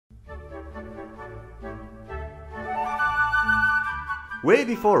Way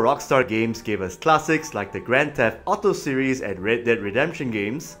before Rockstar Games gave us classics like the Grand Theft Auto series and Red Dead Redemption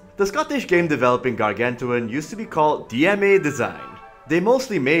games, the Scottish game developing gargantuan used to be called DMA Design. They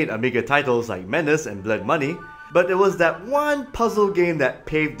mostly made Amiga titles like Menace and Blood Money, but it was that one puzzle game that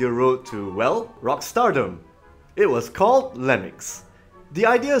paved the road to, well, rockstardom. It was called Lemmings. The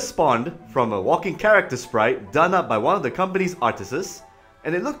idea spawned from a walking character sprite done up by one of the company's artists,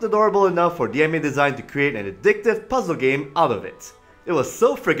 and it looked adorable enough for DMA Design to create an addictive puzzle game out of it. It was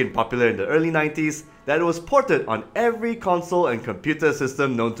so friggin' popular in the early 90s that it was ported on every console and computer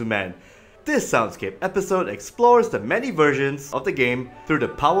system known to man. This SoundScape episode explores the many versions of the game through the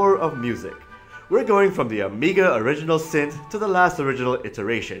power of music. We're going from the Amiga original synth to the last original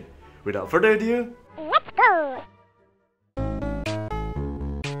iteration. Without further ado, let's go!